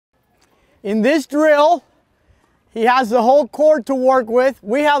In this drill, he has the whole court to work with.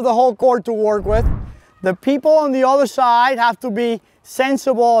 We have the whole court to work with. The people on the other side have to be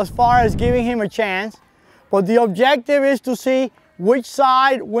sensible as far as giving him a chance. But the objective is to see which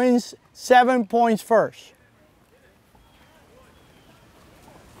side wins 7 points first.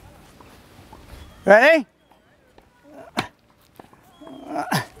 Ready?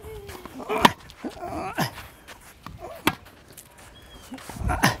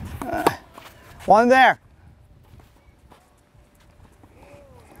 One there.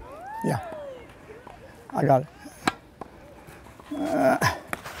 Yeah, I got it.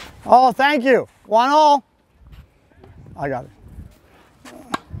 Oh, thank you. 1-0. I got it.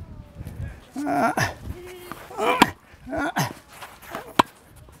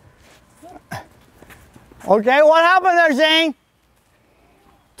 Okay, what happened there, Zane?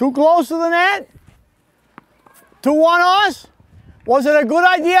 Too close to the net? 2-1 us? Was it a good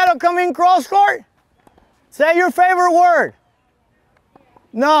idea to come in cross court? Say your favorite word.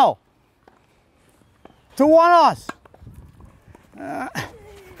 No. 2-1 us.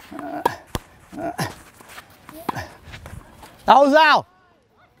 That was out.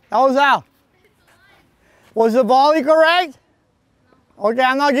 That was out. Was the volley correct? Okay,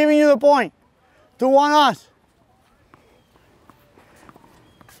 I'm not giving you the point. 2-1 us.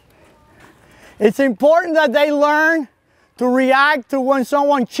 It's important that they learn to react to when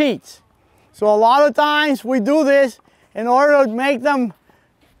someone cheats. So a lot of times we do this in order to make them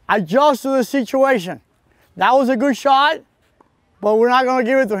adjust to the situation. That was a good shot, but we're not going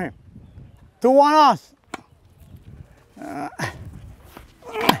to give it to him. 2-1 us.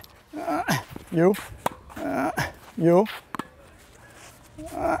 You. You.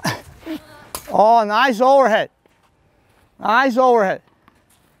 Oh, nice overhead. Nice overhead.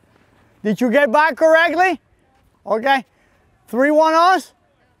 Did you get back correctly? Okay. 3-1 us.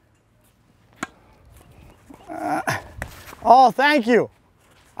 Oh, thank you.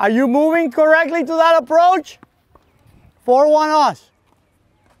 Are you moving correctly to that approach? 4-1 us.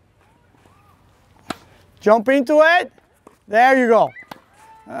 Jump into it. There you go.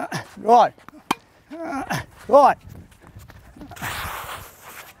 Good. Good.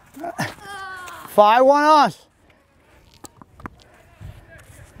 5-1 us.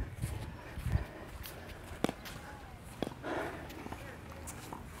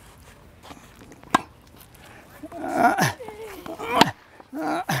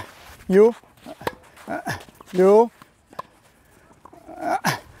 You. You.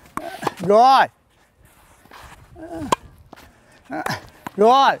 Good.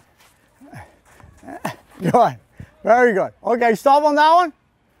 Good. Good. Very good. Okay, stop on that one.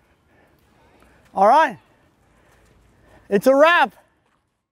 All right. It's a wrap.